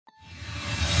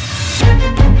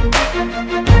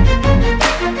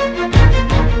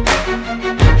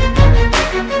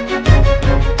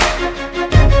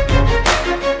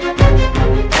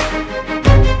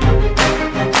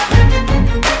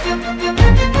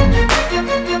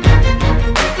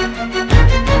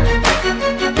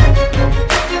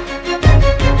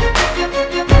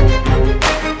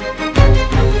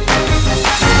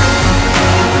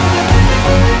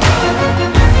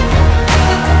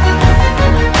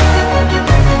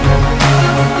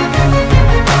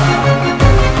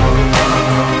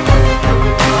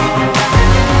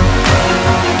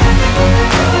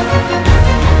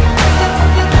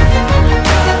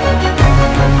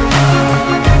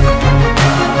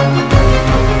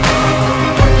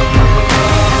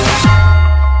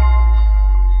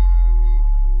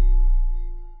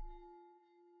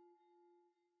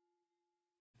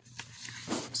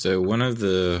So one of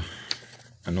the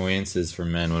annoyances for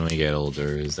men when we get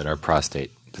older is that our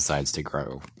prostate decides to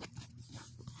grow.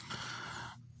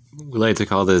 We like to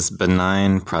call this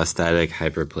benign prostatic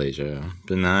hyperplasia.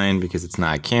 Benign because it's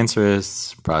not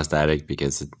cancerous, prostatic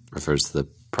because it refers to the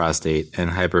prostate,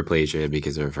 and hyperplasia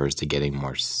because it refers to getting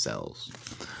more cells.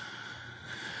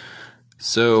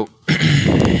 So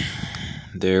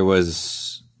there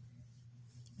was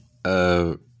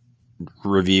a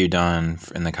review done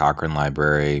in the Cochrane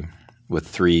Library with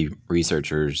 3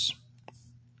 researchers,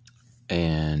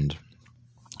 and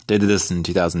they did this in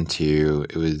 2002.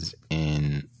 It was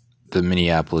in the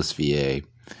Minneapolis VA.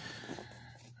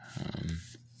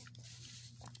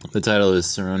 The title is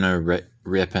Serona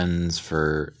Repens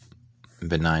for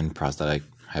Benign Prostatic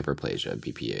Hyperplasia,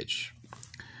 BPH.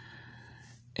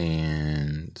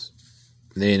 And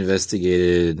they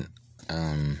investigated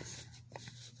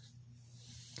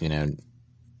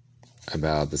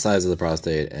about the size of the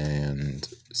prostate and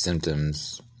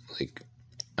symptoms like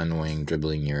annoying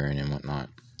dribbling urine and whatnot.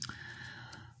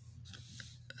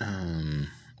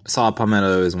 Saw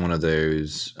palmetto is one of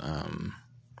those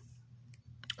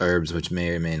herbs which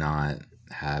may or may not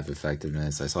have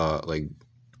effectiveness. I saw, like,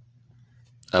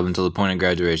 up until the point of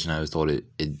graduation, I was told it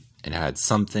had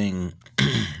something.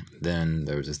 Then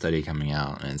there was a study coming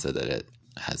out and it said that it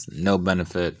has no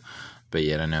benefit, but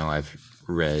yet I know I've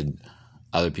read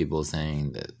other people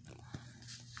saying that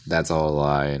that's all a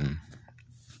lie. And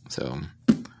so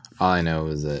all I know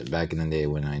is that back in the day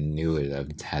when I knew it, I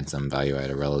had some value. I had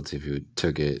a relative who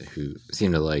took it, who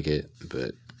seemed to like it,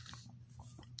 but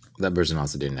that person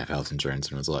also didn't have health insurance,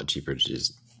 and it was a lot cheaper to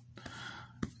just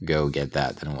go get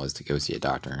that than it was to go see a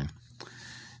doctor.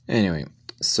 Anyway,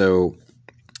 so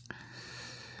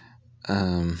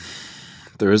the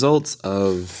results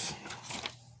of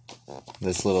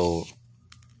this little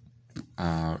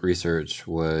research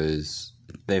was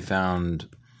they found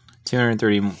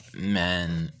 230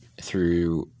 men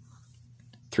through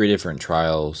 3 different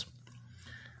trials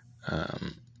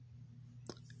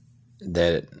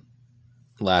that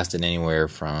lasted anywhere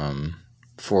from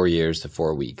 4 years to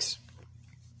 4 weeks.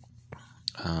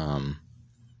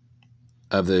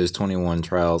 Of those 21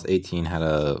 trials, 18 had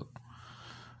a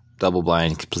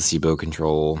double-blind placebo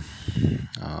control,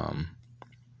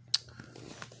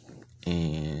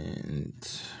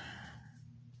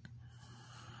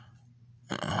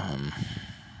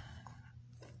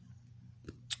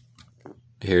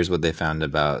 here's what they found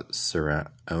about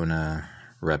Serona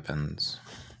repens.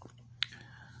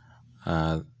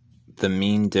 The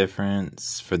mean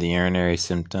difference for the urinary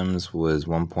symptoms was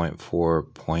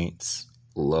 1.4 points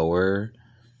lower,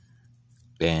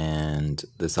 and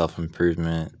the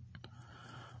self-improvement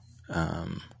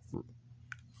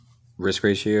risk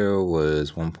ratio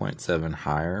was 1.7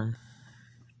 higher.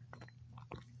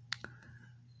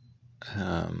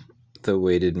 The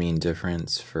weighted mean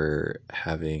difference for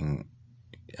having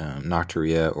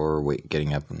nocturia or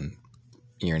getting up and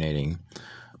urinating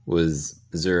was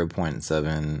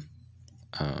 0.7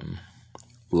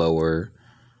 lower,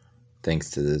 thanks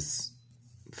to this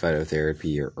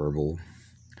phytotherapy or herbal.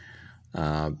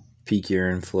 Peak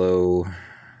urine flow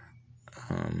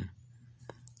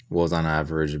was on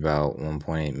average about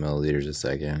 1.8 milliliters a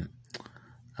second.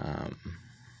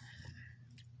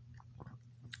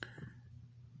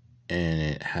 And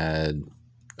it had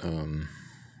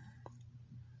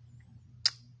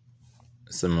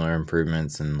similar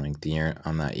improvements in like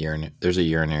there's a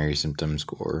urinary symptom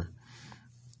score,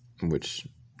 which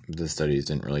the studies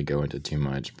didn't really go into too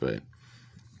much, but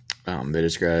they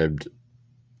described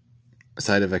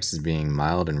side effects as being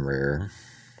mild and rare.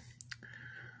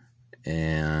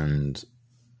 And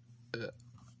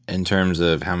in terms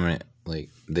of how many, like,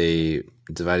 they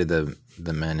divided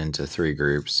the men into 3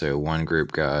 groups. So one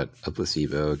group got a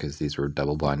placebo because these were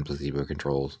double-blind placebo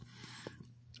controls.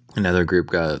 Another group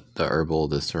got the herbal,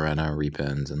 the Serena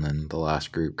repens, and then the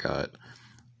last group got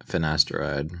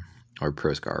finasteride or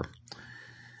Proscar,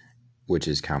 which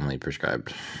is commonly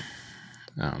prescribed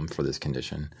for this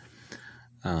condition.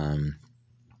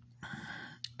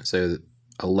 So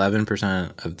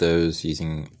 11% of those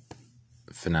using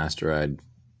finasteride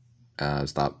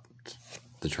stopped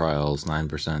the trials,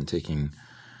 9% taking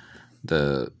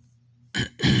the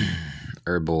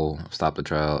herbal stopped the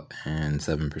trial, and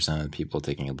 7% of people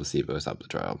taking a placebo stopped the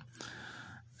trial.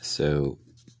 So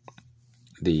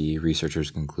the researchers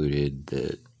concluded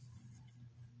that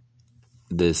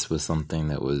this was something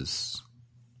that was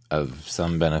of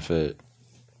some benefit,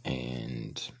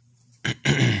 and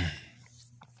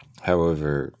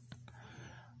however,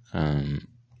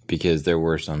 because there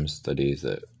were some studies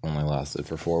that only lasted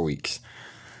for 4 weeks,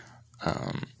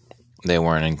 they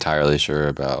weren't entirely sure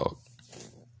about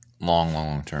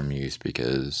long-term use,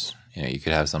 because you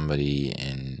could have somebody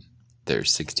in their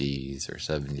 60s or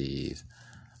 70s,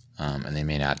 and they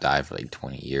may not die for like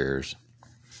 20 years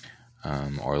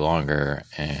or longer,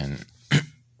 and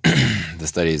the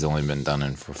study's only been done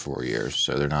in for 4 years,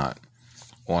 so they're not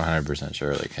 100%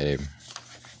 sure, like, hey,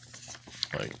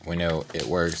 like, we know it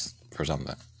works for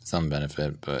some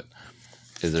benefit, but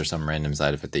is there some random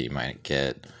side effect that you might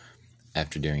get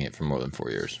after doing it for more than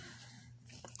 4 years?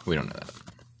 We don't know that.